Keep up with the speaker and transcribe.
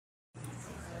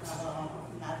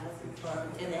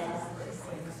It is.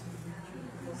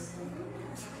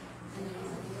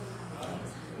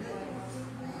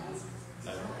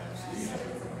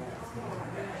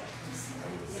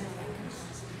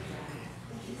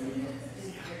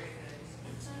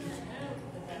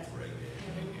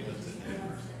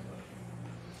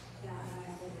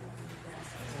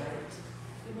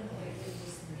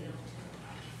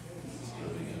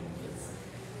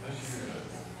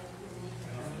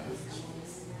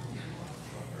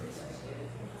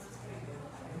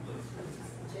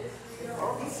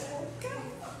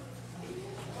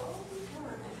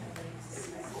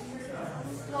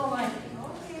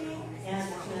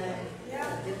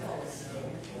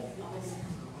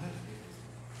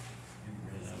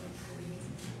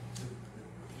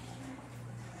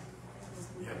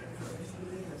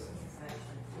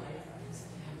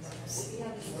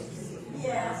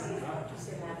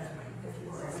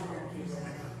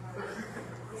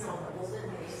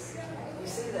 You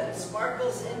see the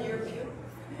sparkles in your pew?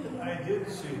 I did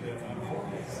see that.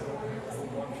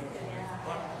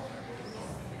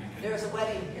 There was a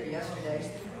wedding here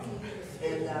yesterday,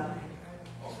 and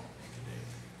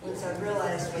once I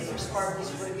realized what their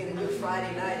sparkles were getting to do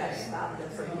Friday night, I stopped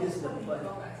it from using them, but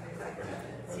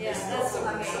yeah, that's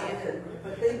what I'm saying.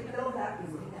 But they felt happy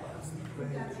with it.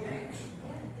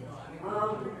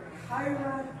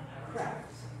 Hyra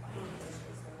Crafts.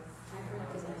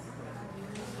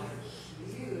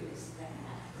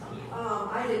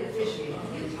 I didn't officiate.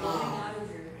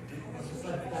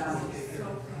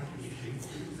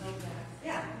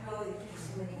 Yeah.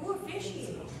 Who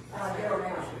officiated? Daryl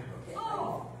Brown.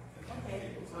 Oh. Okay.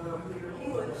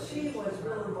 She was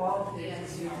real involved in it.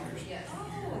 Yes.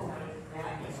 Oh.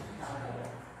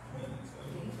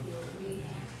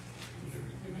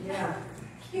 Yeah.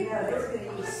 Yeah, they were going to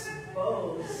use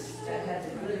bows that had the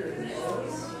glitter in the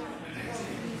bows.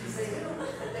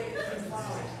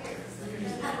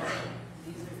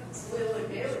 Well, look,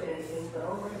 they were dancing, but oh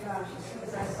my gosh, as soon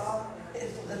as I saw it,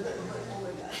 oh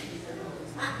my gosh.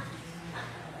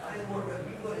 I didn't want to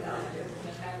put it out there.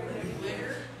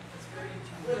 Glitter?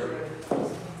 Glitter.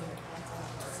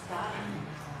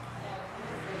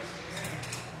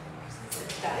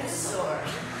 Dinosaur.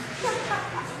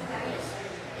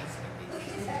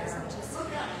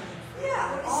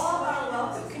 Yeah, all about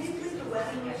welcome. Can you believe the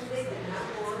wedding yesterday did not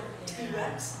want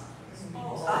T-Rex?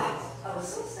 Oh, I was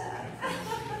so sad.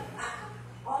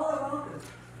 All are welcome.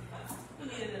 We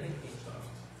needed a vacation.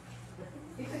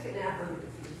 You took a nap on the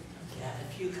computer. Got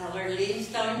a few colored leaves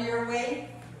down your way?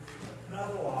 Not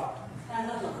a lot.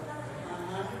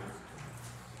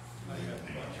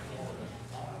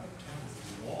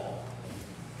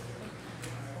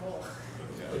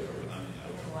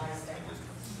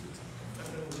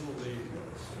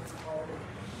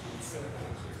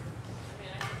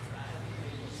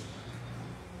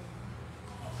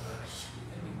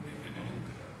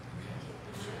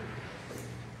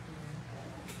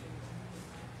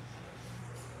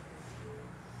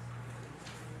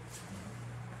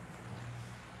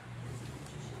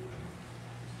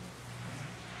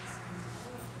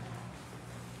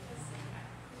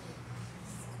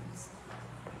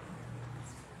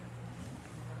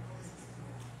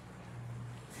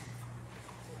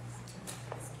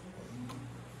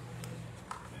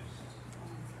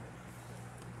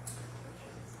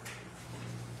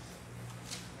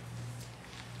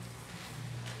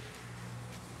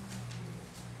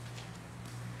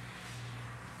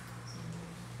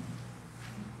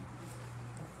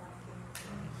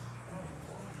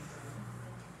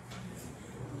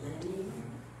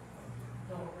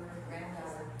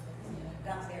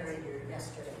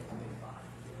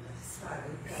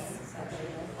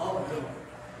 Oh,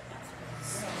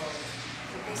 So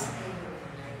they stayed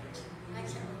overnight. I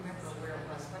can't remember where it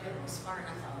was, but it was far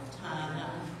enough out of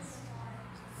town.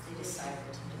 They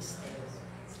decided to just stay.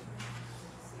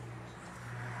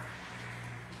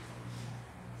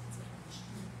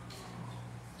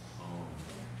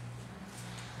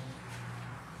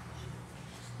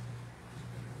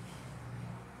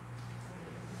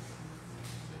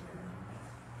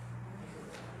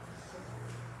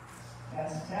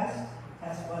 Test.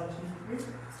 Test 1, 2,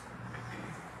 3.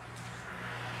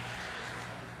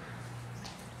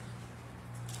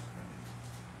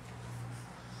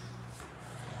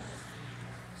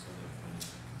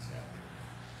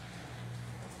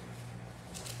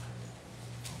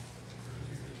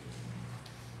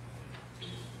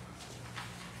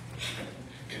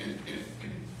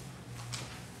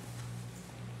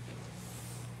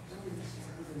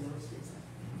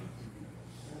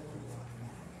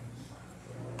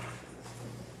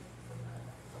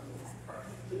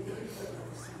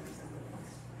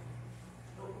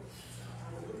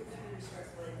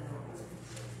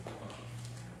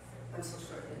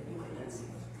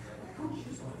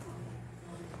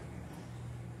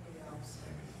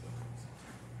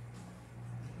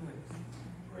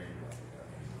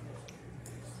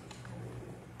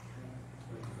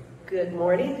 Good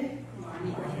morning.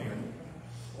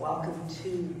 Welcome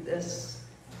to this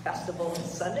Festival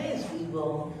Sunday as we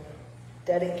will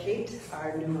dedicate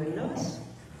our new windows.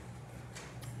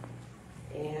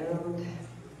 And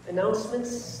announcements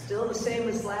still the same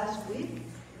as last week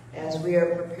as we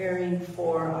are preparing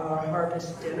for our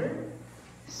harvest dinner.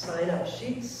 Sign-up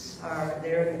sheets are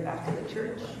there in the back of the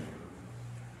church.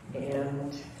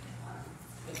 And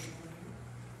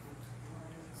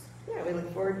yeah, we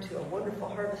look forward to a wonderful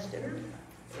harvest dinner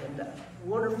and a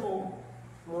wonderful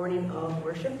morning of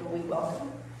worship. And we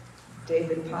welcome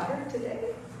David Potter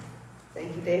today.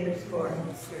 Thank you, David, for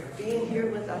being here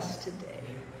with us today.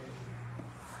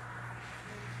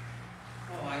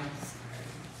 Oh, I'm sorry.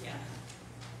 Yeah.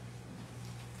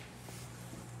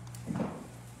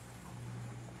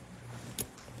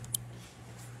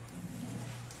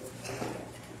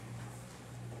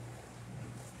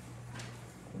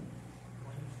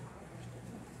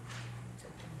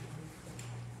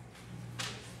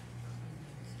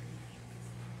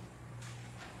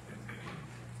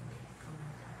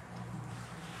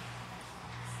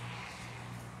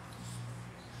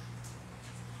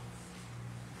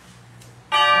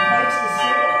 Invites the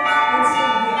singer. It's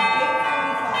going to be at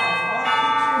 8:45. All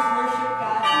creatures worship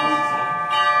God most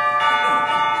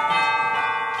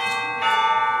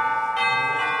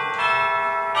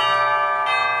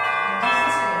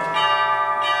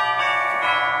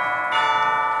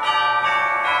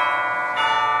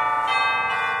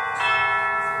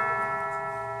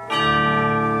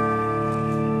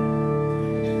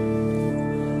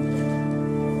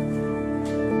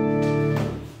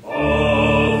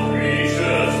All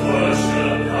creatures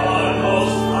worship God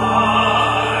Most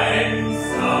High.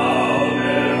 Sound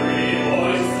every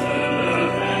voice in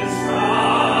earth and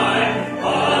sky.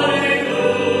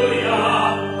 Hallelujah,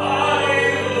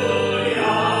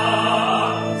 hallelujah.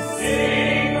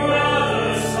 Sing,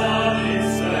 brother, sun in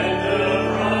splendor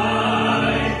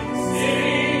bright.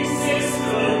 Sing,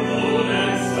 sister, moon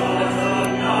and stars of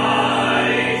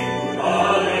night.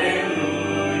 Hallelujah,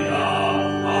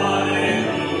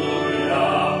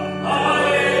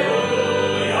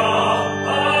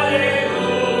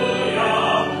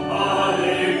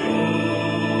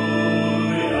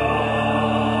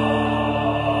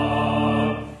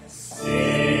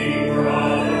 Sing,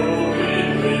 brother,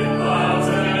 wind with clouds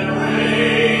and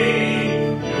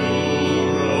rain.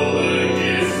 You grow the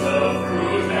gifts of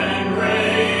fruit and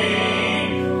grain.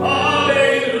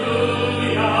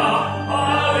 Hallelujah,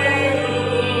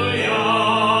 hallelujah.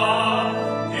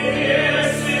 Dear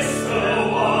sister,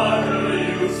 water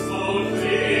you so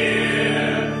clear.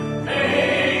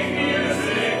 Make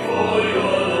music for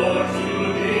your Lord to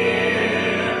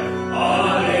hear.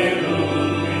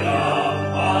 Hallelujah,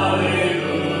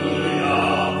 hallelujah,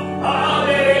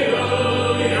 hallelujah,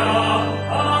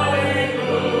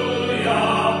 hallelujah,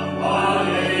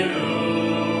 hallelujah.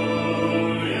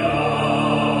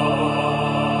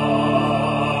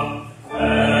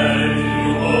 And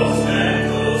you most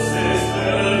gentle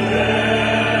sister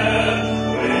there,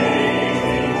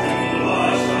 waiting to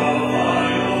wash our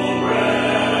final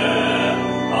breath.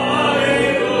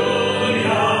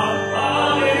 Hallelujah,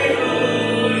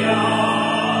 hallelujah.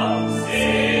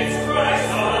 Since Christ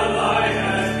our light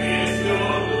has pierced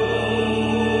your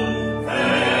gloom,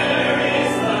 there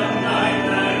is the night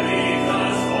that leaves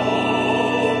us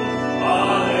home.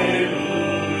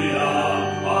 Hallelujah,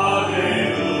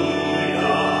 hallelujah,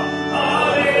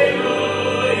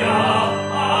 hallelujah,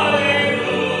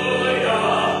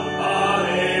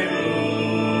 hallelujah.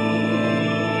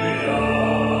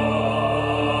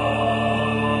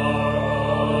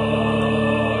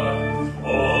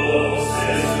 Oh,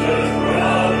 sisters,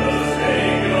 brothers,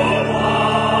 take your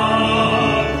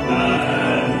part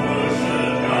and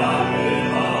worship God with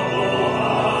humble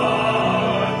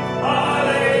heart.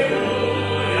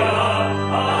 Hallelujah,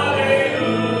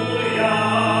 hallelujah.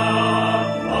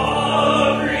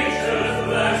 All creatures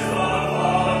bless our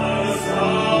Father,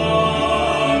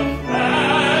 Son,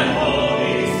 and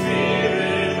Holy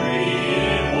Spirit, three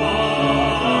in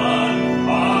one.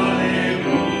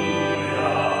 Hallelujah,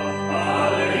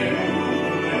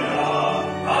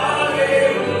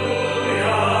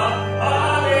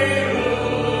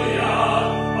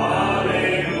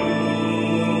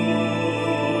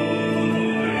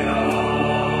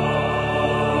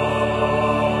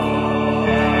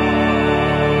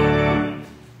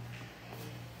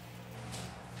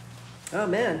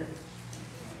 Amen.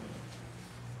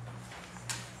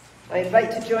 I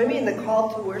invite you to join me in the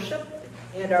call to worship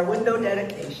and our window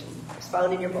dedication. It's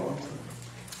found in your bulletin.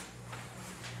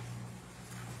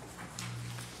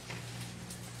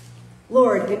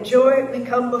 Lord, in joy we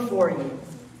come before you.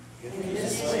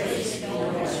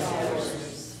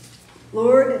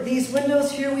 Lord, these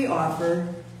windows here we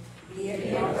offer,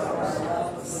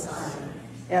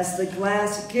 as the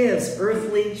glass gives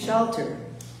earthly shelter.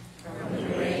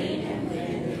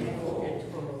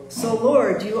 So,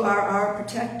 Lord, you are our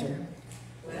protector.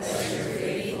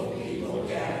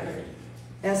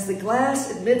 As the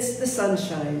glass admits the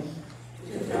sunshine,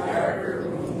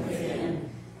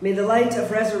 may the light of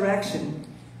resurrection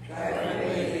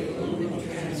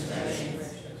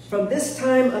from this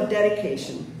time of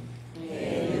dedication.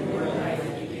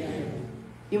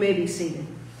 You may be seated.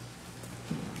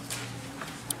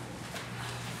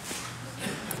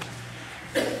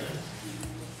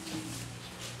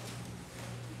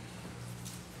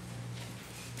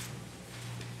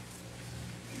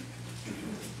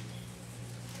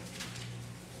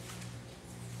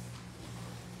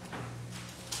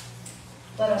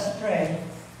 Let us pray.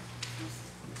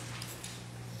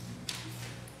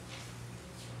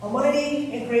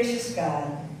 Almighty and gracious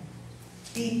God,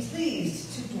 be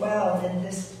pleased to dwell in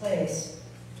this place,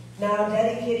 now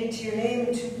dedicated to your name,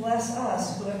 and to bless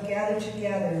us who have gathered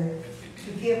together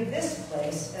to give this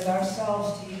place and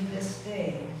ourselves to you this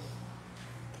day.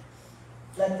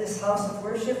 Let this house of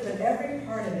worship and every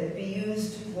part of it be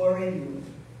used to glory you.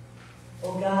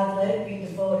 O God, let it be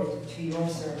devoted to your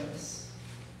service.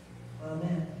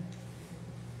 Amen.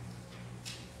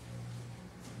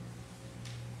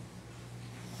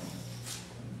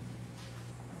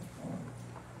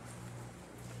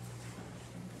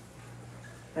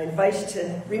 I invite you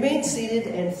to remain seated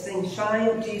and sing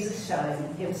Shine, Jesus,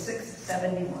 Shine, hymn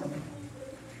 671.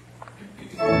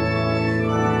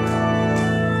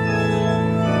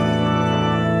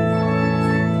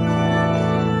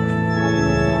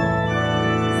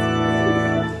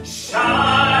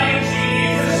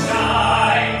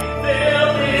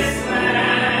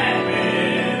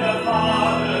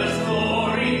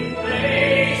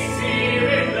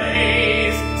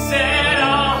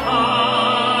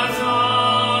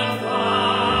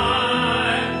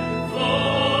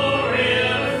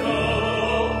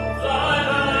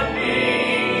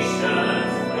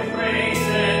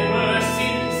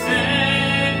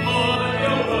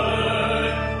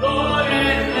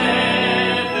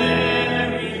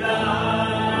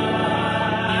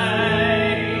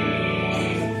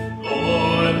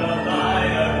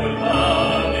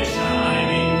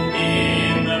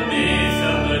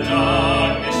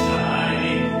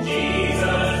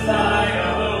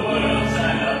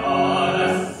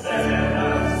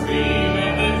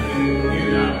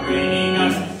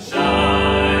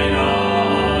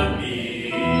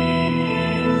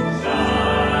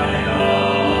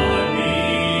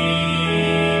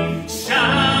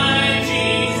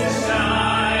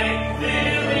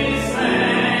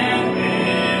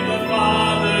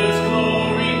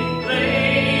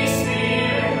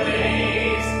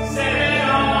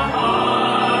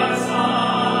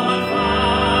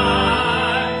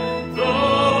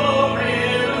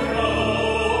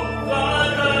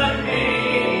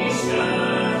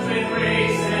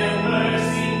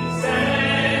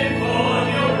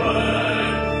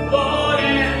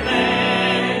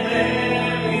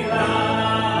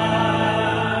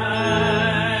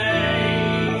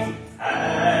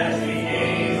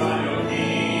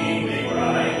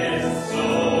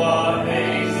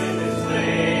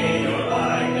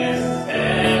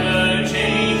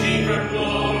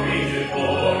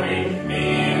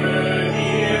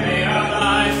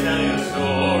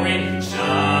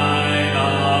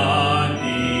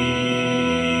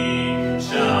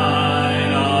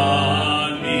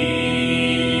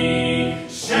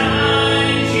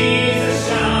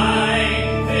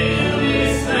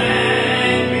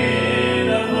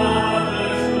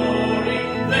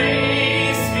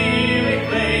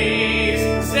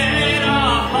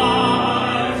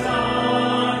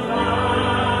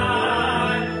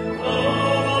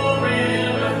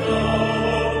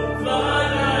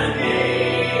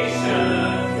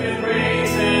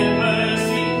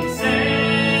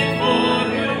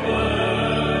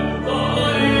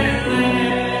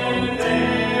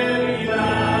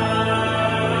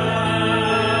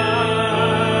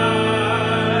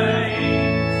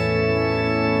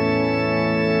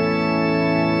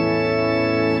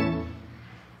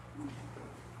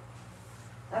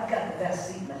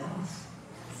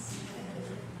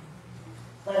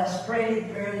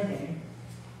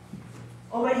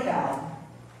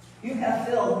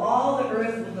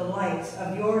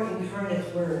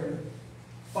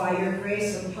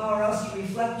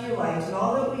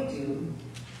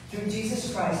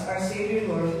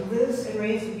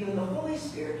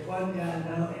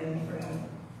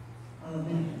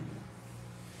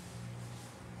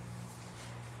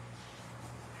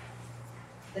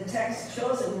 The text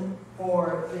chosen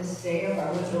for this day of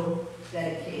our little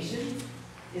dedication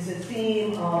is a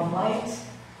theme of light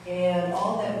and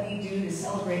all that we do to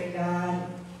celebrate God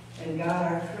and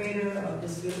God, our creator of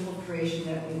this beautiful creation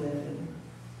that we live in.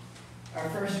 Our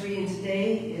first reading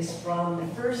today is from the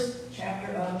first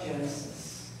chapter of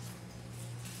Genesis.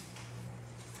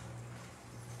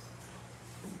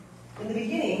 In the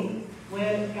beginning,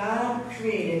 when God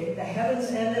created the heavens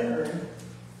and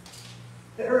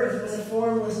the earth was a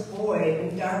formless void,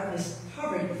 and darkness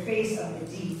covered the face of the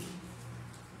deep,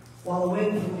 while the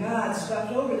wind from God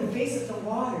swept over the face of the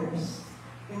waters.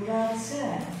 And God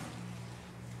said,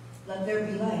 "Let there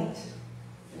be light."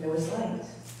 And there was light.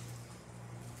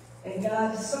 And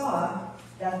God saw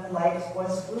that the light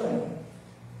was good.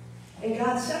 And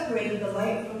God separated the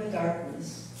light from the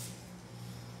darkness.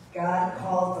 God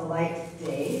called the light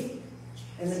day,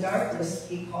 and the darkness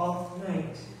he called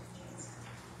night.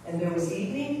 And there was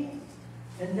evening,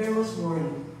 and there was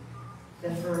morning, the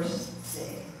first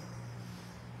day.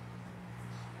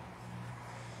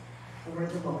 The word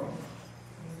of the Lord.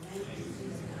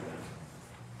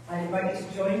 I invite you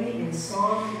to join me in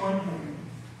Psalm 100.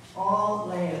 All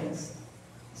lands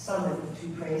summoned to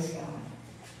praise God.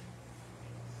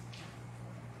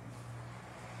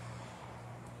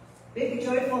 Make a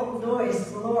joyful noise to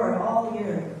the Lord, all the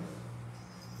earth.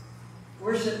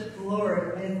 Worship the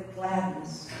Lord with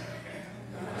gladness.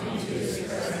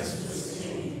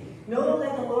 Know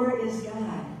that the Lord is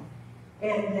God,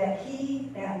 and that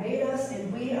he that made us,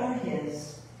 and we are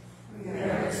his. We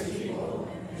are his people,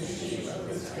 and the sheep of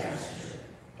his pasture.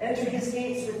 Enter his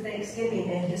gates with thanksgiving,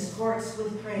 and his courts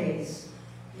with praise.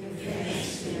 Give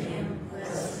thanks to him,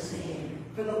 bless his name.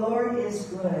 For the Lord is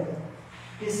good.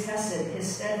 His hesed,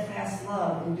 his steadfast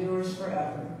love, endures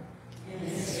forever. And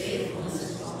his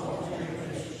faithfulness to all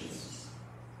generations.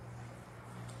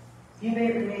 You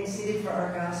may remain seated for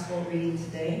our gospel reading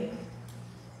today.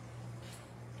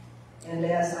 And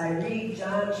as I read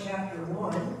John chapter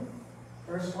 1,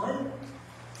 verse 1,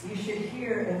 you should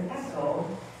hear an echo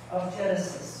of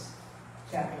Genesis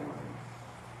chapter 1.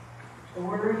 The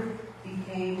Word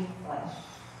became flesh.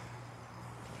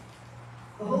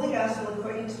 The Holy Gospel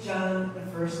according to John,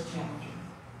 the first chapter.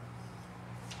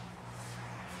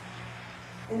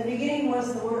 In the beginning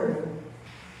was the Word,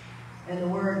 and the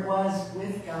Word was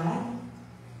with God,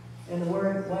 and the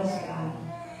Word was God.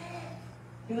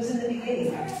 He was in the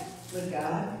beginning with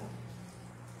God.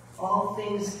 All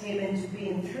things came into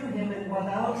being through him, and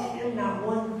without him not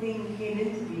one thing came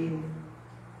into being.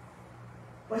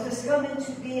 What has come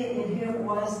into being in him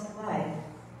was life,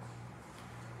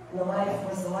 and the life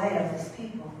was the light of his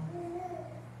people.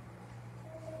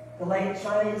 The light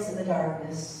shines in the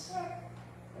darkness,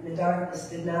 and the darkness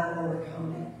did not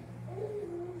overcome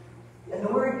it. And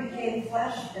the Word became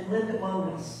flesh and lived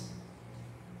among us.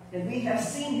 And we have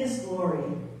seen his glory,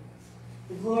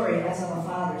 the glory as of a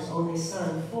Father's only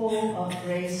Son, full of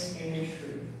grace and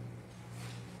truth.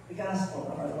 The Gospel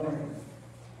of our Lord.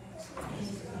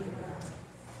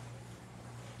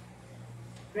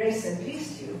 Grace and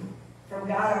peace to you from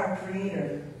God our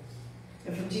Creator,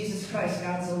 and from Jesus Christ,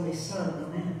 God's only Son.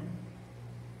 Amen.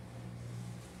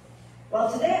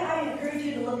 Well, today I encourage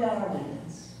you to look out our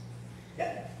windows.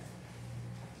 Yeah.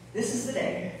 This is the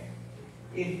day.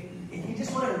 If you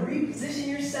just want to reposition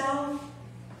yourself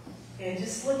and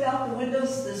just look out the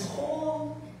windows this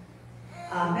whole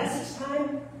message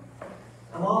time,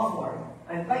 I'm all for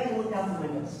it. I invite you to look out the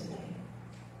windows today.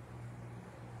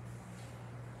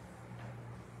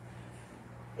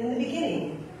 In the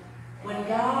beginning, when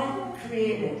God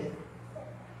created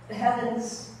the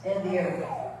heavens and the earth,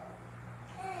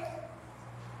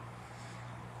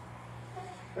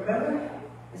 remember,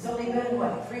 it's only been,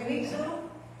 what, 3 weeks now?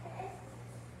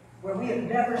 Where we have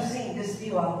never seen this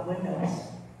view out the windows,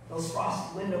 those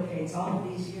frosted window panes, all of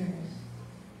these years.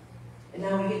 And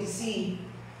now we get to see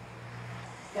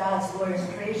God's glorious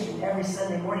creation every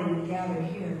Sunday morning we gather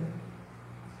here.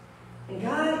 And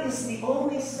God is the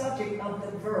only subject of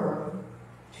the verb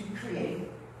to create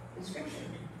in Scripture.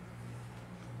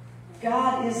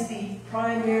 God is the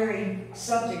primary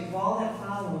subject of all that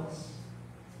follows.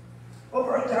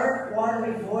 Over a dark,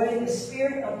 watery void, the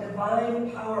Spirit of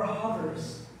divine power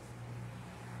hovers,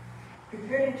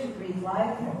 preparing to breathe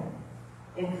life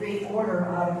and create order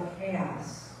out of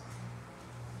chaos.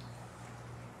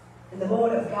 And the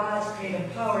mode of God's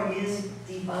creative power is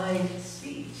divine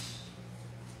speech.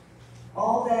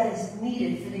 All that is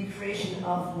needed for the creation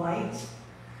of light,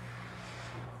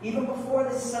 even before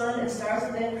the sun and stars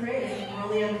have been created,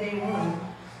 early on day one,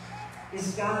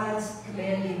 is God's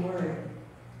commanding word.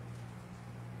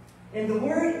 And the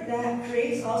word that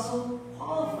creates also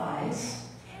qualifies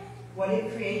what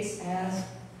it creates as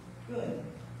good.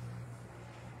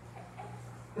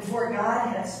 Before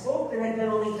God had spoke, there had been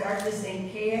only darkness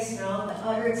and chaos. Now, the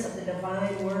utterance of the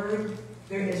divine word,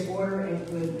 there is order and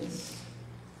goodness.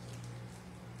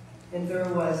 And there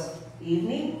was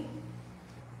evening,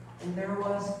 and there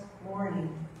was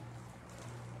morning.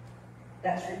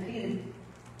 That's repeated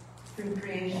through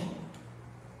creation.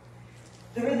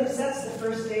 The rhythm sets the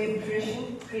first day of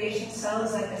creation. Creation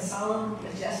sounds like a solemn,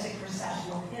 majestic,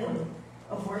 processional hymn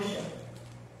of worship,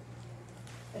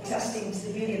 attesting to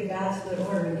the beauty of God's good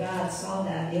order. And God saw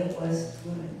that it was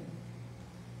good.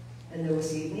 And there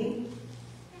was evening,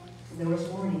 and there was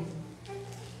morning,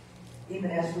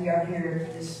 even as we are here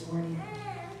this morning.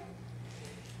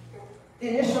 The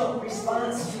initial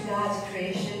response to God's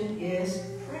creation is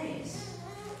praise.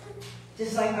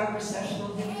 Just like our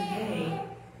processional hymn today.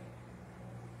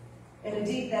 And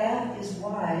indeed, that is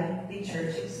why the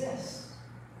church exists.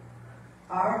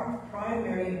 Our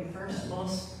primary and first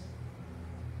most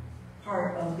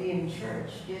part of being church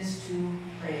is to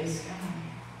praise God.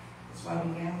 That's why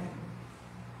we gather.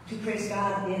 To praise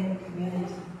God in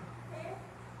community.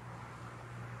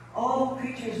 All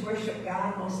creatures worship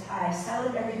God Most High.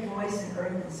 Sound every voice in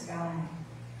earth and sky.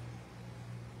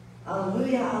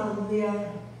 Alleluia,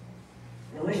 alleluia.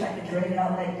 I wish I could drag it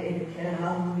out like David can.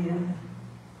 Hallelujah.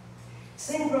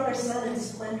 Sing, brother sun in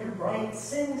splendor bright.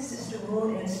 Sing, sister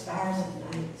moon and stars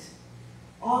of night.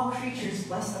 All creatures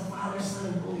bless the Father,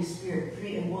 Son, and Holy Spirit,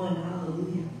 three in one.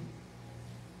 Hallelujah.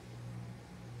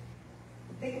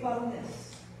 Think about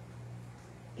this.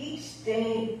 Each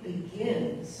day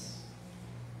begins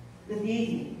with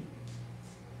evening.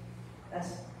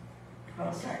 That's how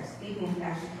it starts. Evening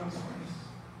actually comes first,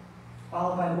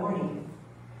 followed by morning.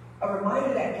 A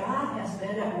reminder that God has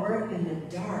been at work in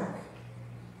the dark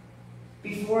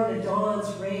before the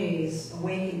dawn's rays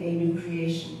awaken a new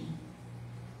creation.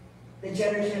 The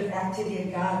generative activity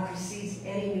of God precedes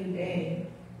any new day.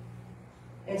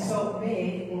 And so,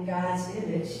 made in God's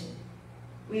image,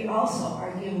 we also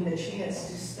are given the chance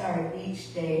to start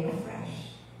each day afresh.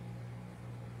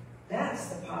 That's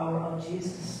the power of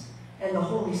Jesus and the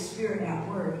Holy Spirit at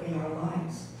work in our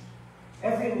lives.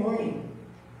 Every morning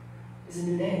is a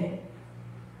new day.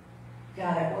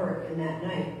 God at work, and that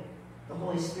night, the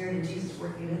Holy Spirit and Jesus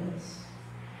working in us.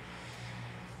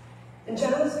 In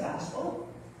John's Gospel,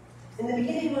 in the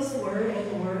beginning was the Word,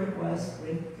 and the Word was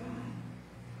with God.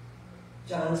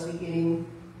 John's beginning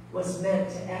was meant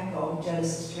to echo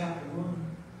Genesis chapter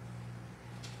 1.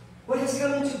 What has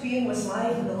come into being was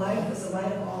life, and the life was the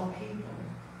light of all people.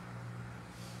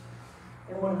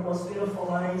 And one of the most beautiful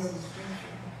lines in Scripture.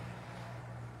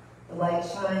 The light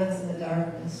shines in the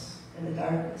darkness, and the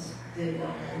darkness did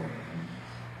not overcome it.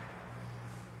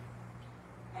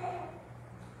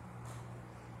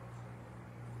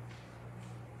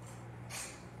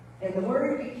 And the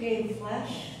Word became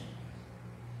flesh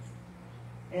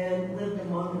and lived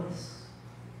among us.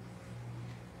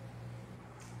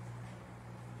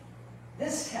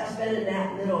 This has been in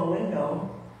that little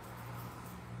window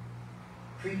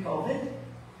pre-COVID.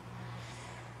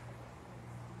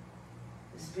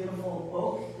 This beautiful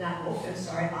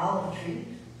olive tree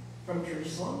from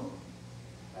Jerusalem,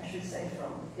 I should say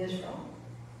from Israel,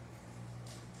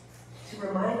 to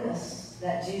remind us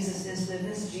that Jesus is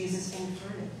with us, Jesus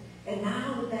incarnate. And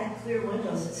now with that clear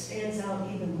windows, it stands out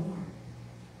even more.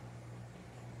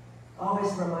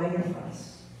 Always a reminder for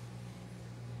us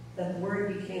that the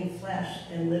Word became flesh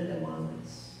and lived among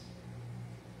us.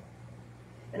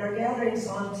 And our gathering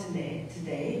song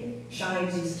today,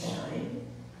 Shine, Jesus, Shine.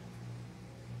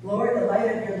 Lord, the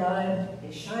light of your love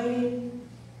is shining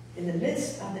in the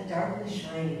midst of the darkness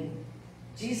shining.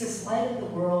 Jesus, light of the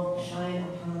world, shine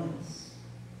upon us.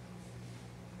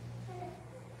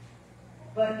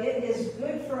 But it is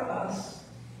good for us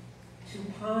to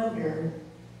ponder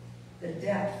the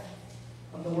depth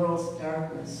of the world's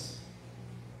darkness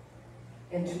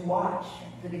and to watch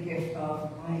for the gift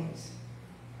of light.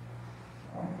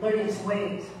 Learning to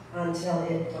wait until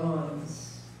it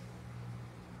dawns.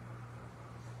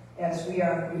 As we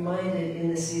are reminded in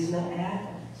the season of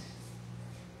Advent,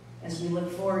 as we look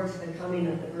forward to the coming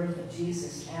of the birth of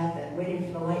Jesus, Advent,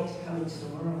 waiting for the light to come into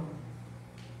the world.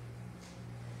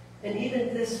 And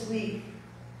even this week,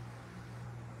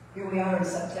 here we are on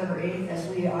September 8th, as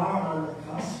we are on the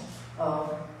cusp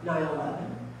of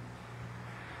 9/11,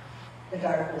 the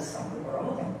darkness of the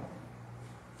world,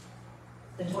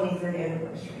 the 23rd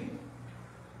anniversary.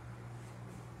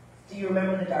 Do you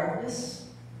remember the darkness?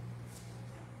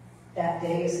 That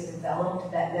day as it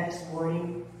developed, that next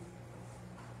morning,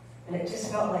 and it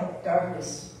just felt like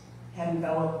darkness had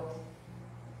enveloped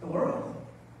the world,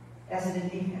 as it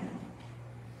indeed had.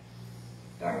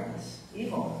 darkness,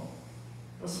 evil.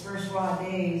 Those first raw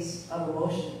days of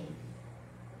emotion.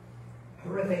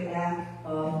 Horrific act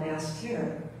of mass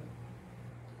terror.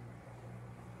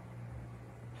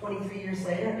 23 years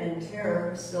later, and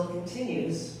terror still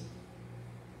continues.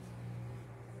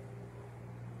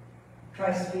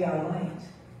 Christ be our light.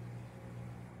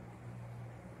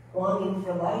 Longing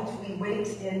for light, we wait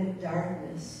in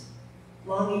darkness.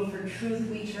 Longing for truth,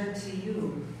 we turn to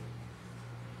you.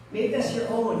 Make us your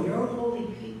own holy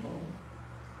people.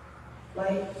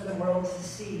 Light for the world to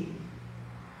see.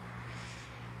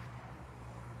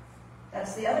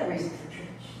 That's the other reason for church.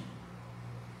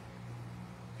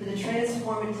 For the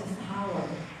transformative power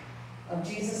of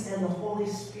Jesus and the Holy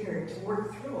Spirit to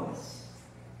work through us.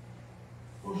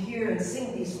 We'll hear and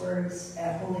sing these words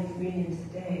at Holy Communion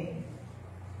today.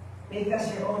 Make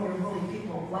us your own, your holy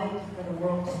people, light for the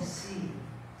world to see.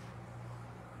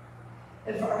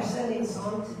 And for our sending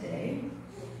song today,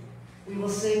 we will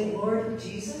sing, Lord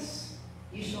Jesus,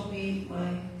 you shall be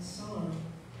my song.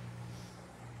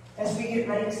 As we get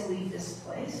ready to leave this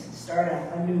place and start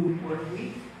a new work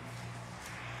week,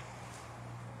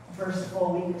 first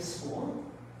full week of school,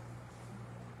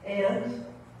 and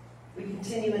we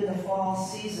continue in the fall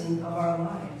season of our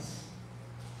lives.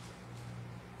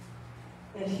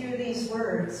 And hear these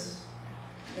words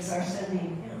as our sending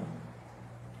hymn.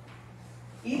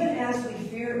 Even as we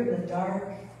fear in the dark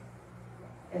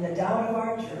and the doubt of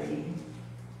our journey,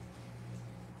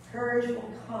 courage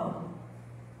will come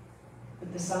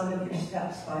with the sound of your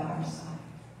steps by our side.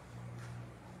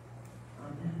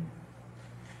 Amen.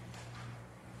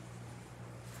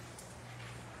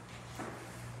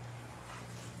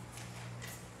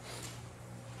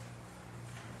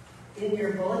 In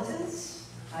your bulletins,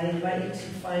 I invite you to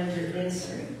find your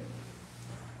insert.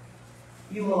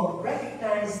 You will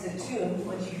recognize the tune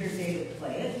once you hear David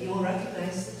play it. You will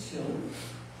recognize the tune.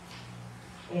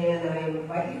 And I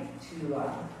invite you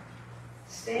to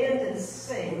stand and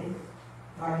sing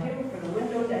our hymn for the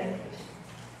window dedication.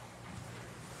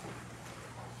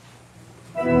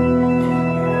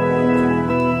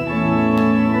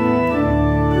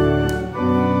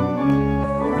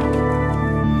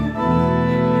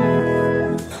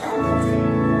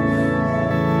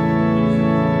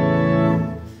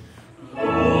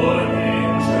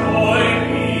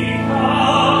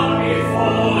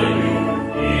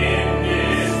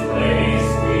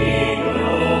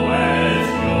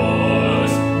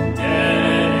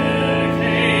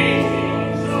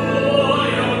 Dedicating to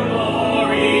your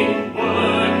glory,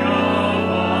 work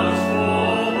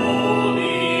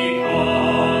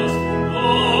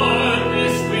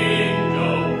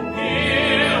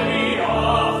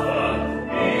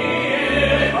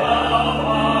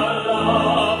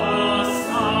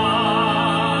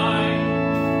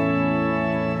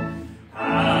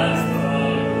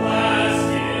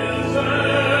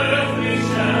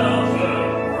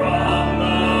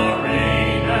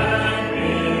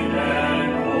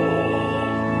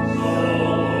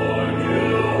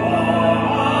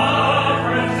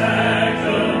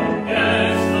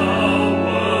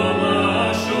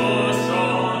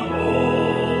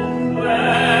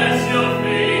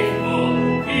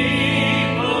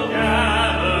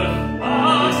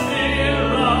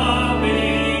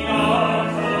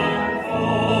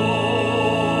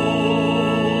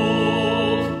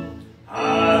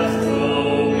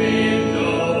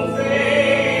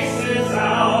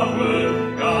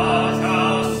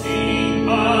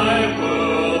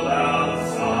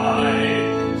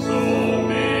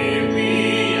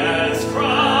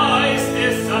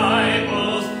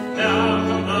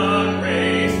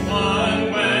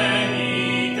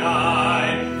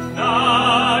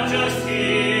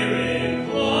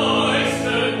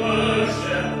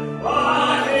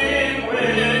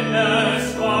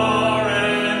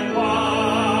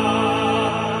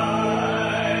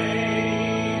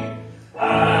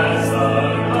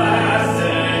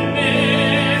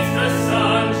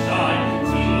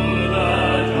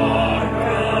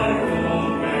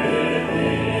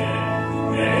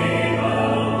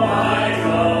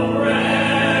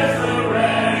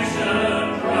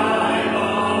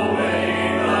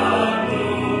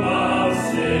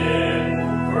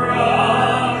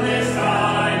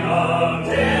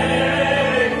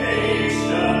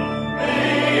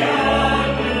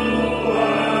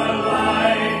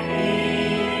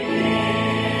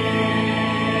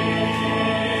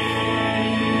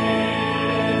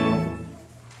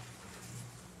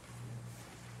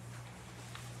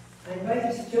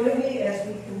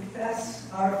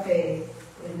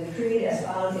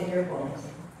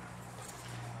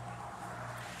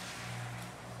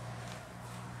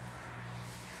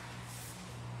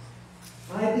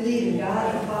I believe in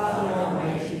God the Father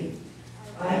Almighty.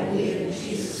 I believe in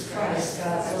Jesus Christ,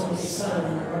 God's only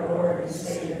Son, our Lord and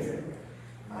Savior.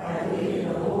 I believe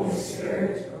in the Holy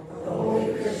Spirit, the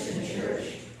Holy Christian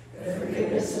Church, the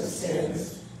forgiveness of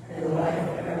sins, and the life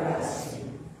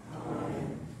everlasting.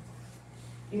 Amen.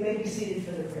 You may be seated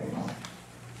for the prayers.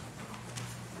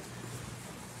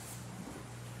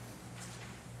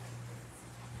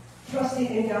 Trusting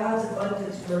in God's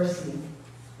abundant mercy,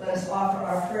 let us offer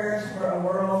our prayers for a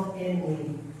world in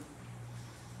need.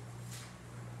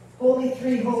 Holy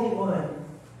Three, Holy One,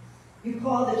 you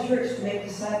call the church to make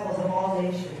disciples of all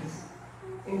nations.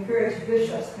 Encourage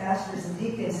bishops, pastors, and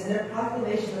deacons in their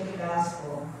proclamation of the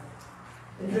gospel,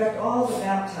 and direct all the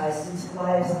baptized into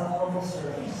lives of humble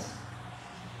service.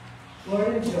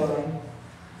 Lord, enjoy.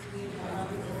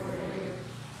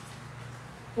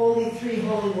 Holy Three,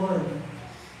 Holy One,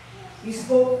 you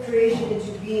spoke creation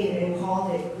into being and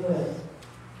called it good.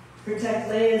 Protect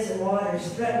lands and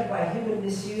waters threatened by human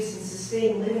misuse and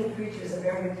sustain living creatures of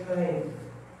every kind,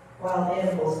 wild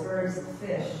animals, birds, and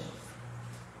fish.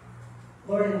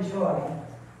 Lord, enjoy.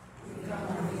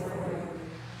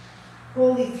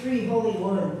 Holy Three, Holy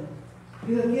One,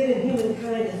 you have given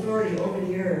humankind authority over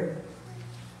the earth.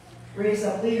 Raise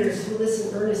up leaders who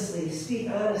listen earnestly, speak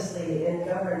honestly, and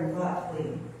govern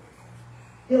thoughtfully.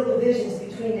 Heal divisions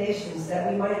between nations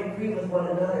that we might agree with one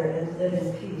another and live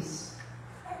in peace.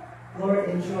 Lord,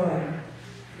 enjoy.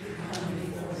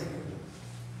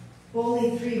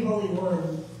 Holy Three, Holy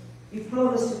One, you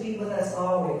promise to be with us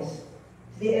always,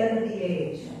 to the end of the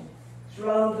age.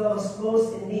 Surround those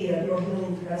most in need of your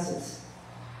healing presence,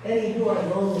 any who are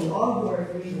lonely, all who are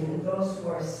grieving, and those who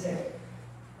are sick,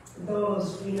 and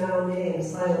those we now name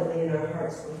silently in our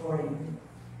hearts before you.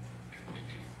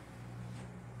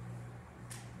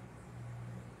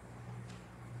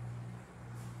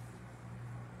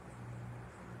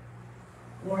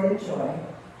 Lord, enjoy.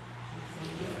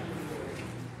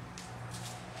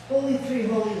 Holy Three,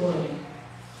 Holy One,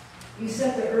 you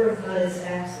set the earth on its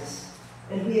axis,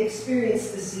 and we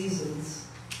experience the seasons.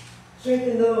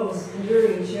 Strengthen those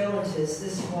enduring challenges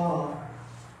this fall.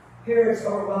 Parents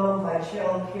overwhelmed by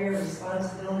child care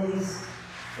responsibilities,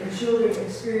 and children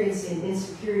experiencing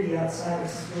insecurity outside of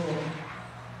school.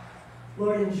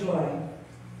 Lord, enjoy.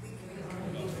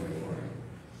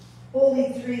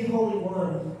 Holy Three, Holy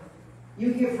One,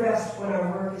 you give rest when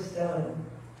our work is done.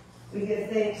 We give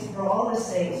thanks for all the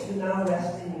saints who now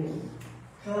rest in you,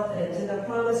 confident in the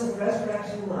promise of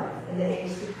resurrection life in the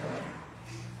age to come.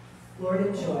 Lord,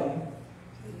 enjoy.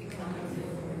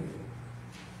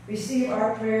 Receive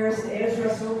our prayers and answer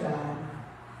us, O God,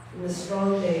 in the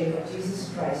strong name of Jesus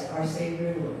Christ, our Savior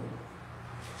and Lord.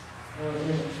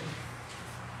 Amen.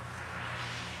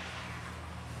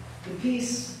 The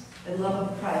peace and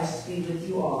love of Christ be with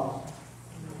you all.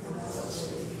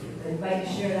 I invite you to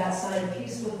share that sign of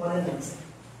peace with one another.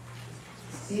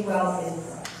 Be well in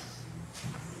Christ.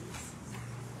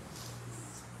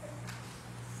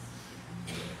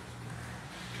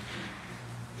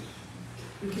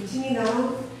 We continue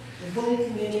now with Holy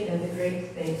Communion and the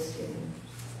Great Thanksgiving.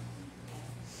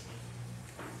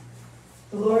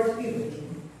 The Lord be with you.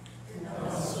 And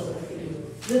also with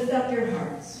you. Lift up your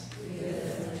hearts.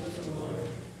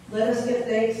 Let us give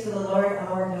thanks to the Lord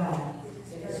our God.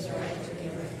 It is right to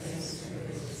give thanks and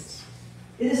praise.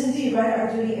 It is indeed right, our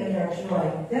duty and our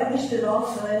joy, that we should at all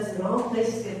times and in all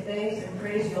places give thanks and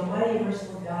praise the Almighty and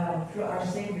merciful God through our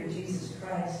Savior Jesus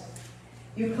Christ.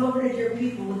 You comforted your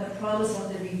people with the promise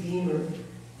of the Redeemer,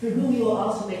 through whom you will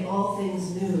also make all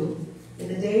things new, in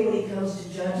the day when he comes to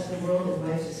judge the world in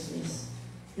righteousness.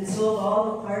 And so of all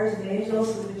the choirs of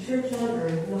angels, with the church on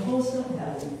earth, and the host of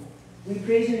heaven, we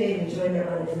praise your name and join their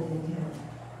unending hymn.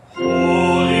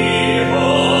 Holy,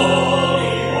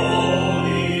 holy,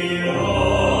 holy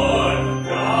Lord,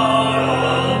 God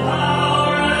of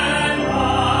power and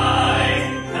might,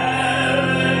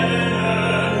 heaven and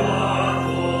earth are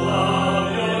full of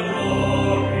your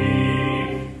glory.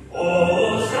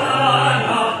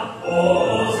 Hosanna,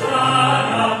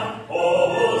 Hosanna,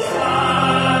 Hosanna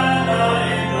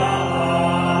in the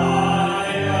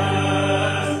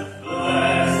highest.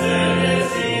 Blessed is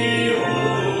he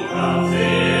who comes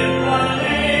in the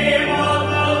name of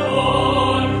the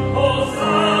Lord.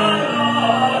 Hosanna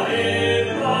in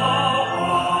the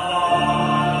highest.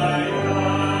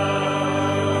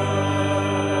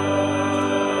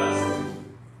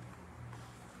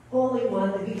 Holy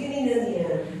One, the beginning and the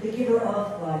end, the giver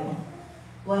of life.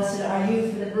 Blessed are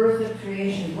you for the birth of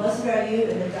creation. Blessed are you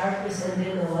in the darkness and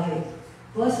in the light.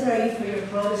 Blessed are you for your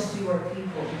promise to your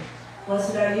people.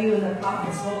 Blessed are you in the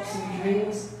prophet's hopes and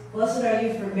dreams. Blessed are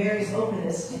you for Mary's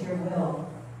openness to your will.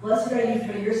 Blessed are you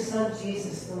for your Son,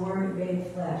 Jesus, the Word made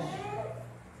flesh.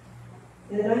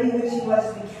 In the night in which he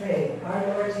was betrayed, our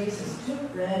Lord Jesus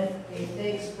took bread, gave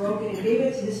thanks, broke it, and gave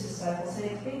it to his disciples,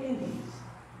 saying, take and eat.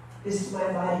 This is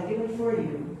my body given for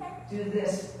you. Do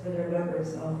this for the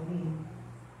remembrance of me.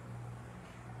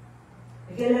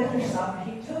 Again after supper,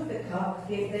 he took the cup,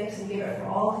 gave thanks, and gave it for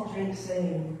all to drink,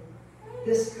 saying,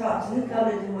 this cup is new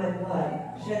covenant in my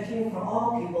blood, shed for you for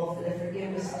all people for the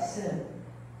forgiveness of sin.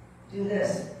 Do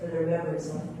this for the remembrance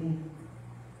of me.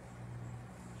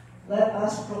 Let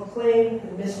us proclaim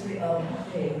the mystery of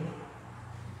faith.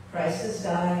 Christ has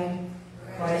died,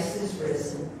 Christ is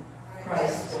risen,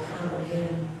 Christ will come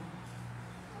again.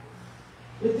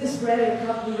 With this bread and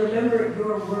cup, we remember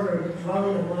your word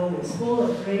dwelling among us,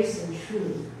 full of grace and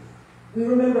truth. We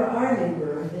remember our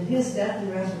neighbor and his death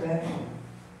and resurrection.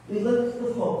 We look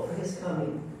with hope for his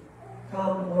coming.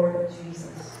 Come, Lord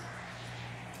Jesus.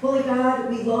 Holy God,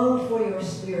 we long for your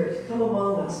Spirit. Come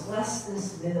among us. Bless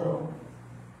this meal.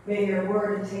 May your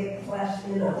word take flesh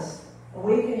in us.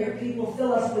 Awaken your people.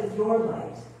 Fill us with your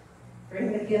light.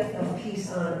 Bring the gift of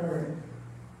peace on earth.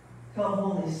 Come,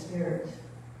 Holy Spirit.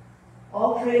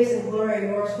 All praise and glory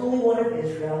are yours, Holy One of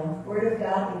Israel, Word of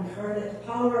God incarnate,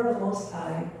 power of the Most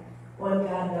High, one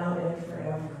God now and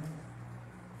forever.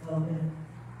 Amen.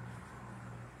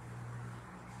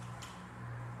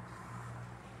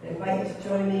 I invite you to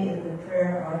join me in the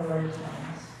prayer our Lord taught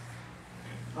us.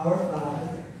 Our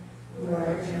Father, who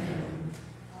art in heaven,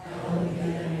 hallowed be thy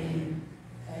name.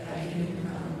 Thy kingdom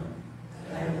come,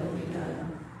 thy will be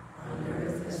done, on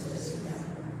earth as it is in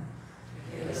heaven.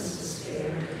 Give us this day our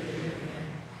daily bread,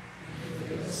 and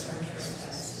forgive us our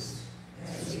trespasses,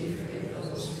 as we forgive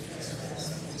those who trespass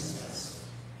against us.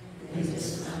 And lead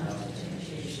us not into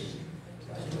temptation,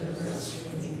 but deliver us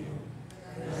from evil.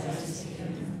 For thine is the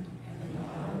kingdom, and the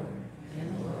power, and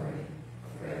the glory,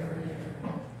 forever and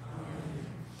ever.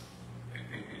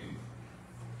 Amen.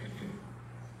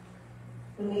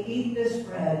 When we eat this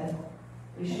bread,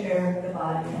 we share the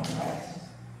body of Christ.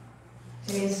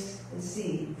 Taste and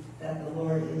see that the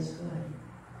Lord is good.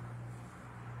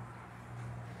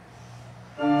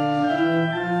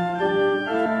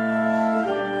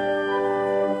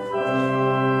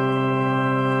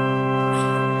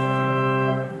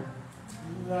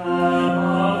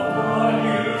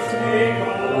 Take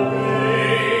away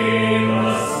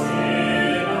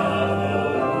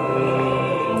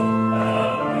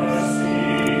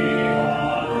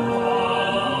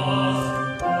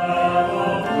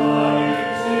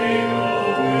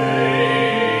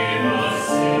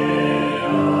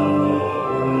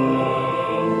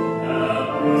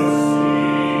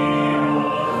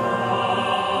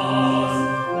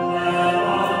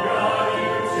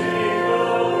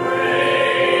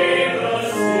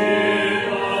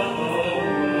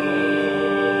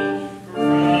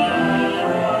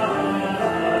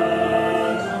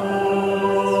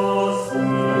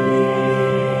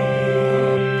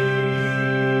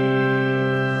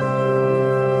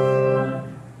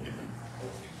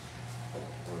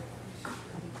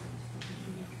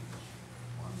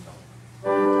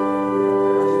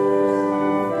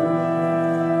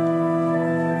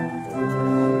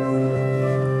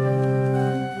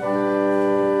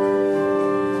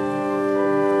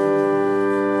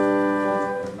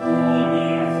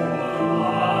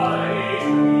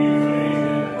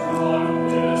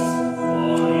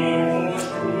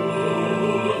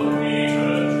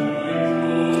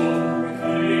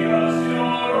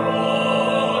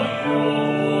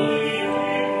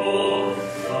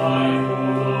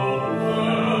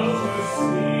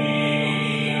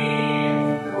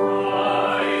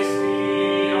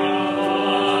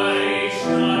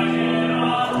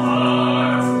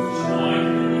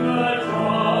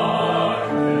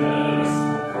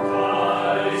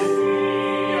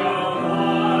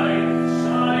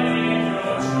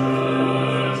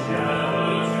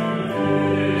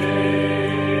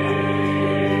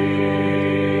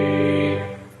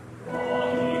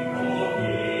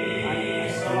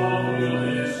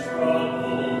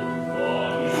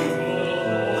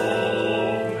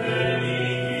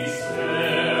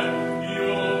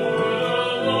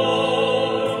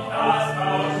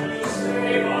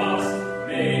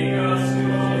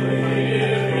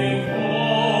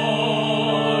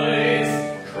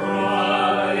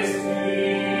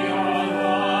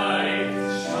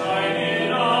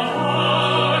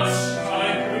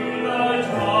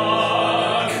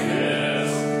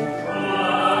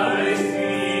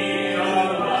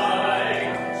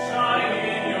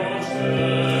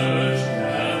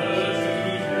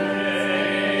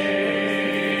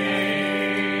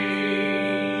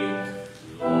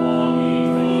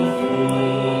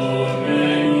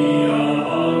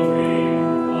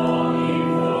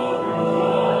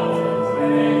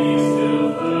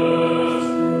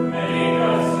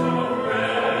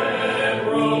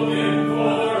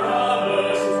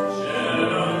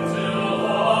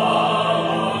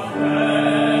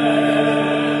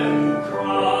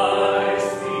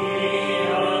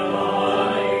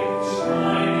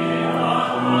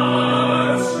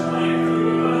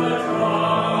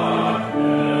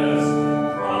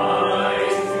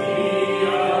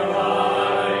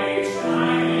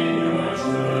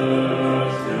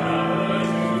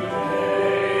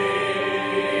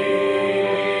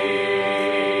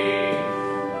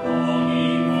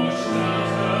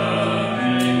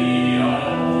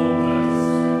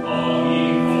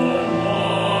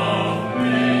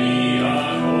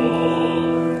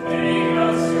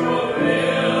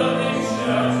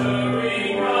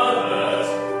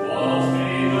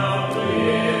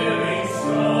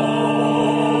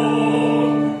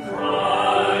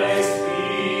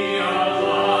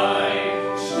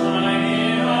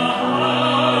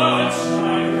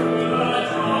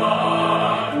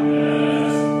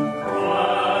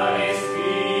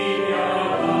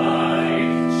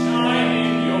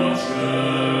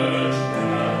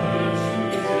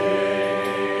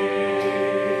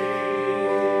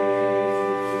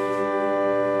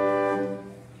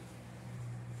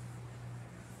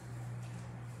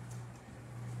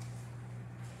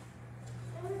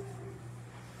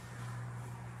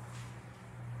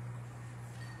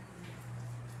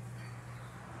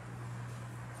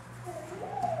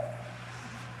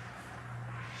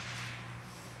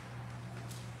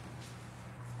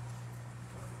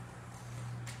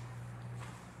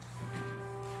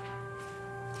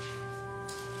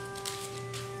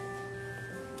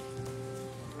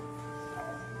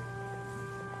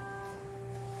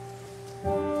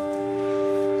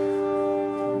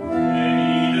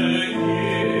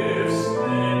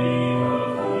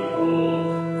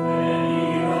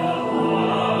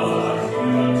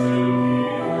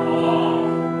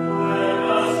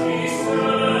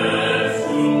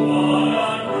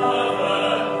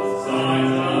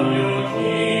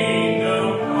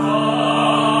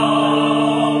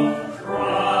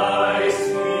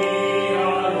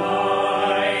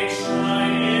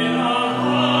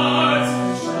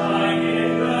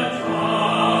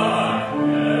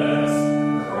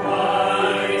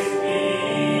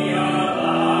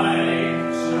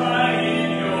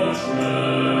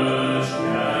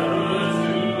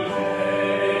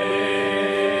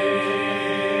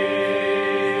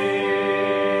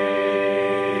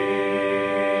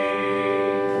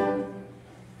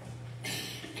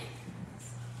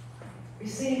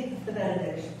Receive the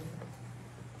benediction.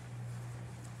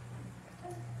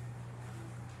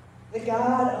 The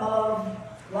God of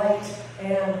light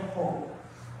and hope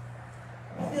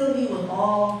fill you with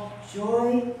all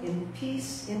joy and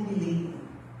peace in believing,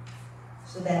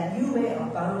 so that you may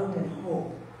abound in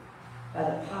hope by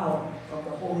the power of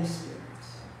the Holy Spirit.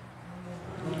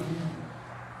 Amen.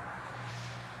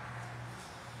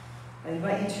 I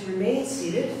invite you to remain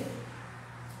seated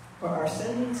for our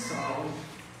sending song,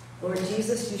 Lord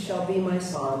Jesus, You Shall Be My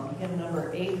Song, hymn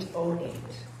number 808.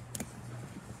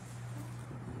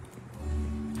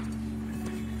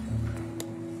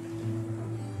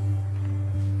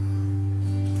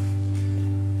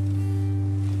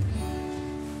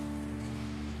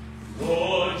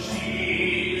 Lord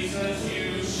Jesus,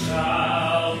 You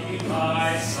shall be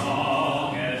my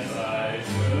song as I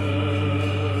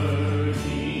journey.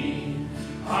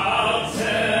 I'll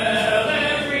tell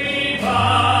everybody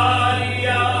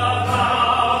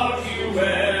about You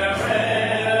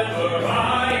wherever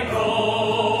I go.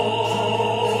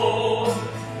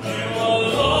 You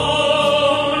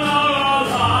alone are a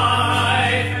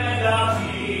life and a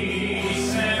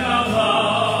peace and a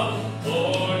love.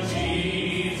 Lord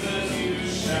Jesus, You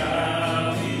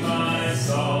shall be my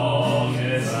song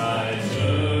as I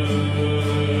journey.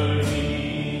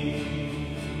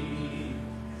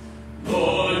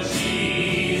 Lord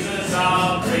Jesus,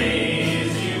 I'll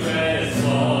praise You as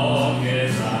long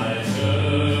as I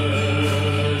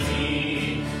journey.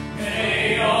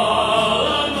 May all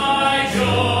of my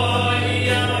joy be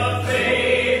a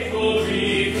faithful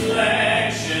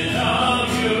reflection of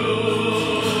You.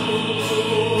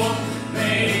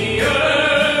 May the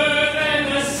earth and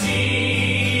the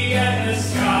sea and the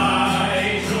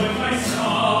sky join my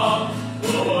song.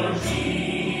 Lord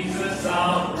Jesus,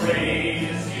 I'll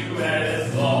praise You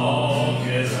as long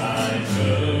as I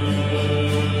journey.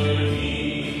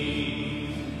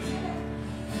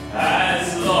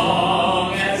 As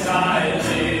long as I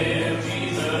live,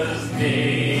 Jesus,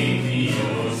 make me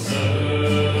Your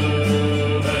servant,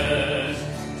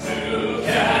 to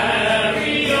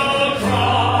carry Your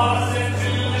cross and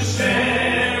to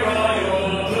share all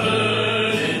Your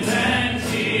burdens and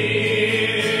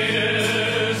tears.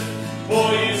 For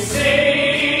You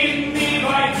saved me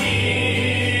by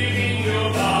giving Your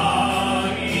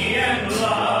body and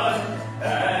blood.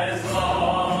 As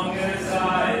long as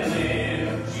I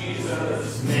live,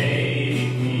 Jesus,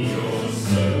 make me Your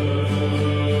servant.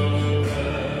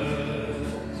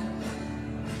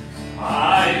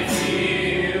 I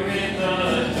fear in the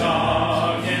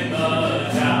dark and the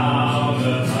doubt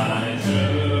of my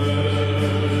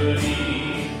journey,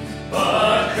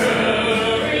 but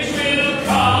courage will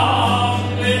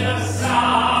come with the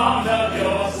sound of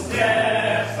Your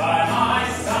steps by my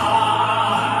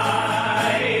side,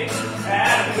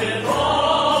 and with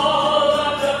all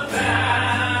of the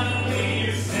family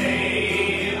You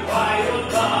saved by Your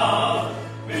love,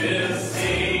 we'll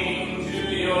sing to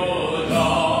Your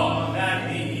dawn at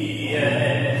the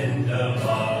end of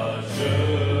our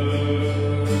journey.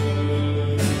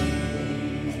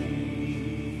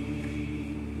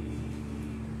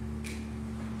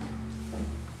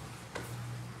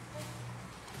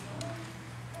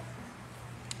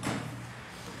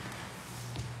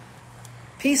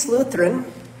 Peace Lutheran,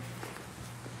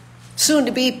 soon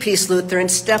to be Peace Lutheran,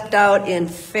 stepped out in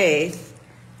faith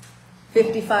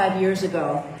 55 years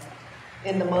ago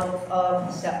in the month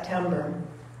of September.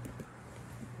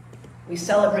 We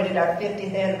celebrated our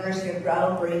 50th anniversary of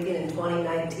groundbreaking in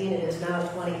 2019. It is now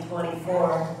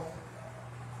 2024.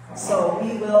 So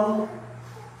we will,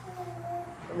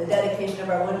 in the dedication of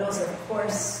our windows, of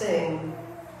course, sing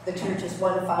the Church's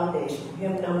One Foundation,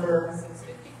 hymn number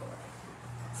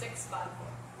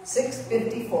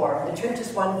 654, the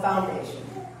Church's One Foundation,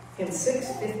 hymn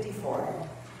 654.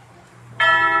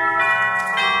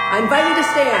 I invite you to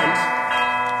stand.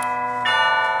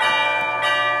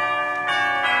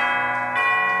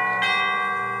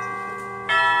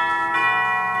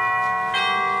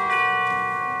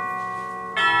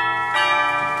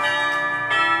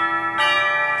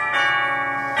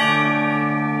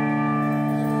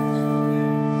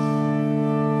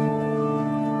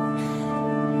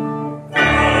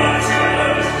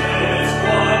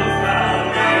 One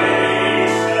foundation,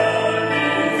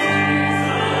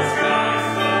 Jesus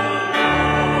Christ the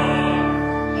Lord.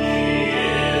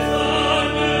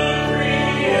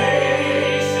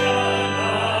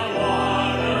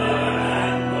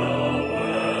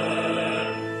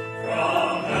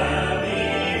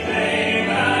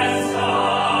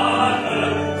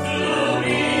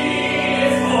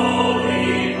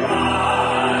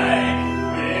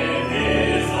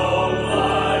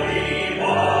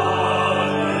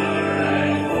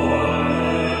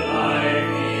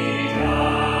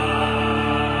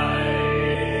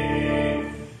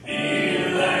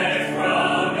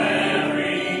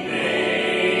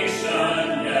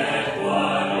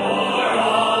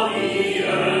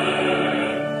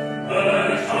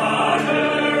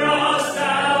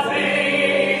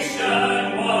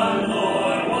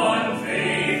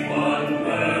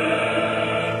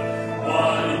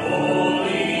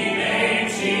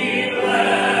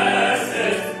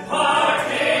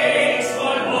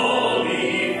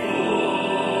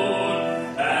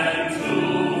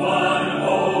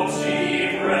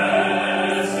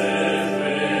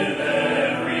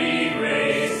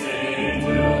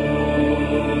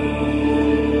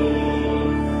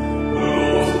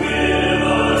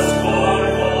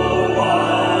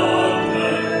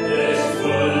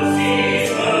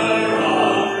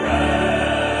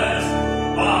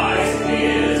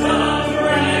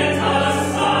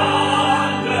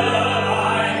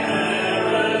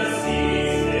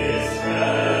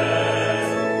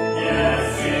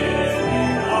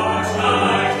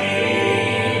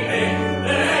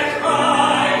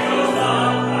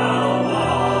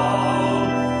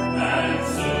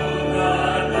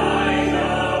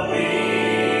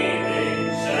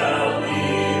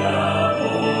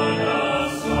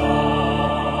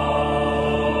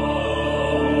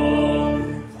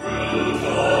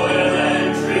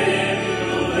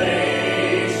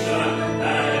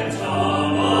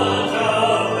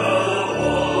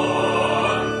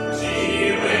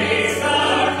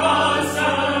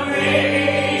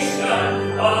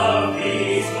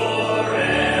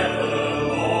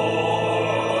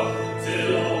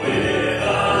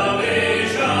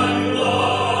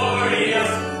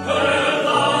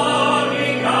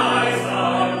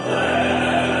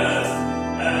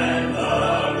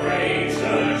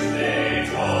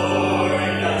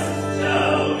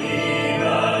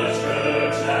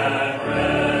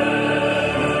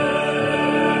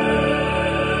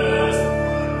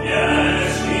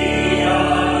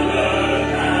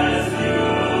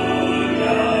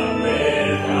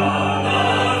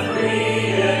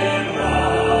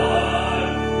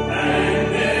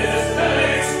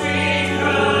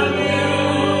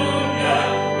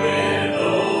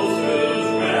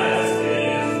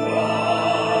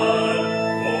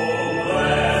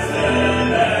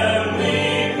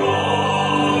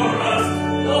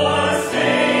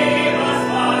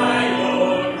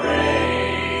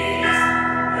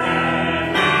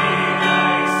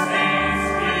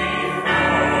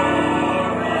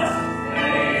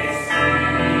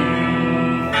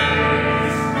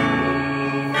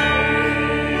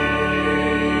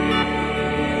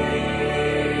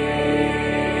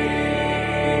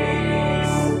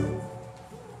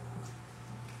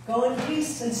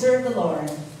 the Lord.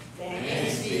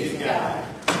 Thanks be to God.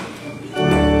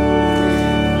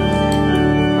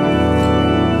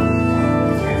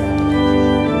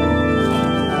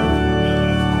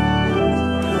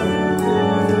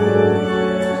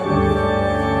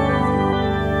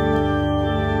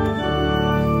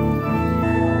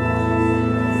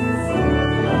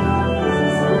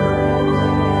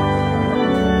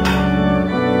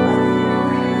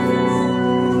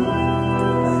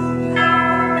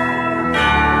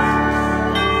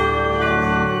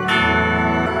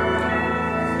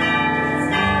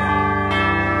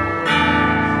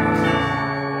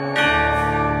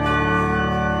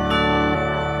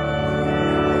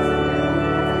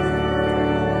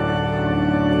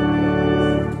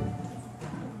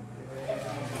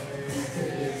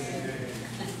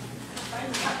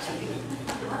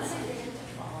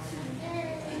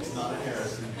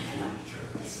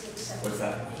 What's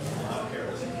that?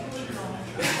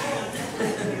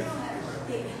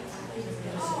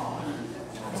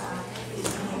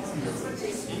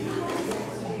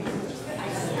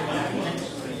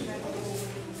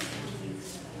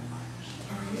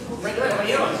 Pretty good, how are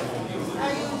you?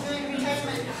 Are you enjoying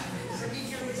retirement? Or did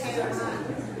you retire or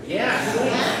not? Yeah.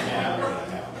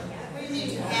 What do you mean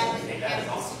you haven't?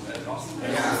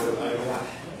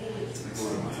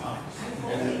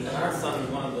 And our son is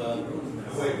one of the.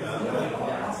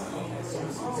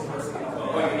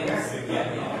 Oh, you mean this?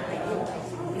 Yeah.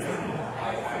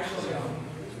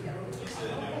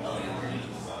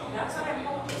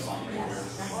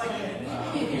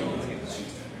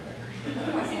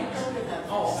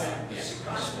 Oh, okay.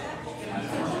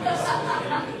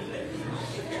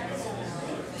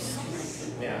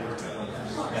 Yeah, there's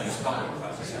a couple of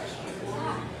classes actually.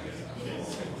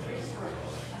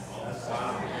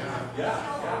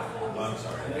 I'm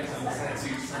sorry.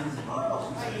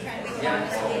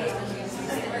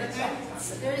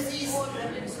 There's these.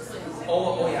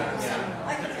 Oh, yeah.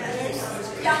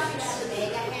 There's documents that they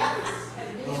have.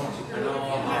 I know,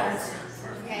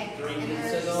 Okay. 3 And weeks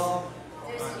there's- ago,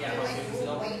 There's yeah, like 3 weeks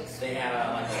ago, weights. they had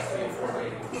like a 3 or 4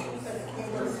 day.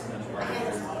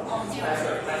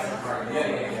 That's the part.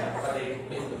 Yeah. But they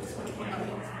basically just went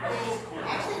camping.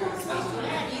 Actually, don't supposed to do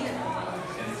that either.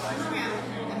 Come around.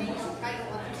 I mean, you probably don't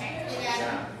want to get at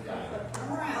them. Come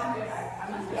around.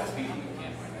 Yeah, speaking of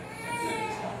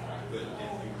camping.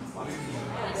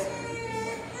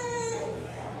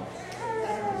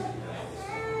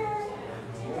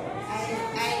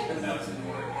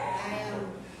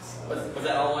 Was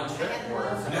that all one trip?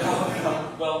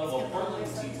 Or? Well,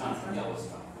 Portland's Teton from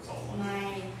Yellowstone was all one.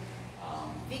 My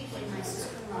Vicky, my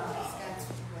sister-in-law, that's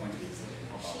what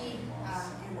she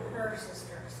and her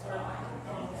sister.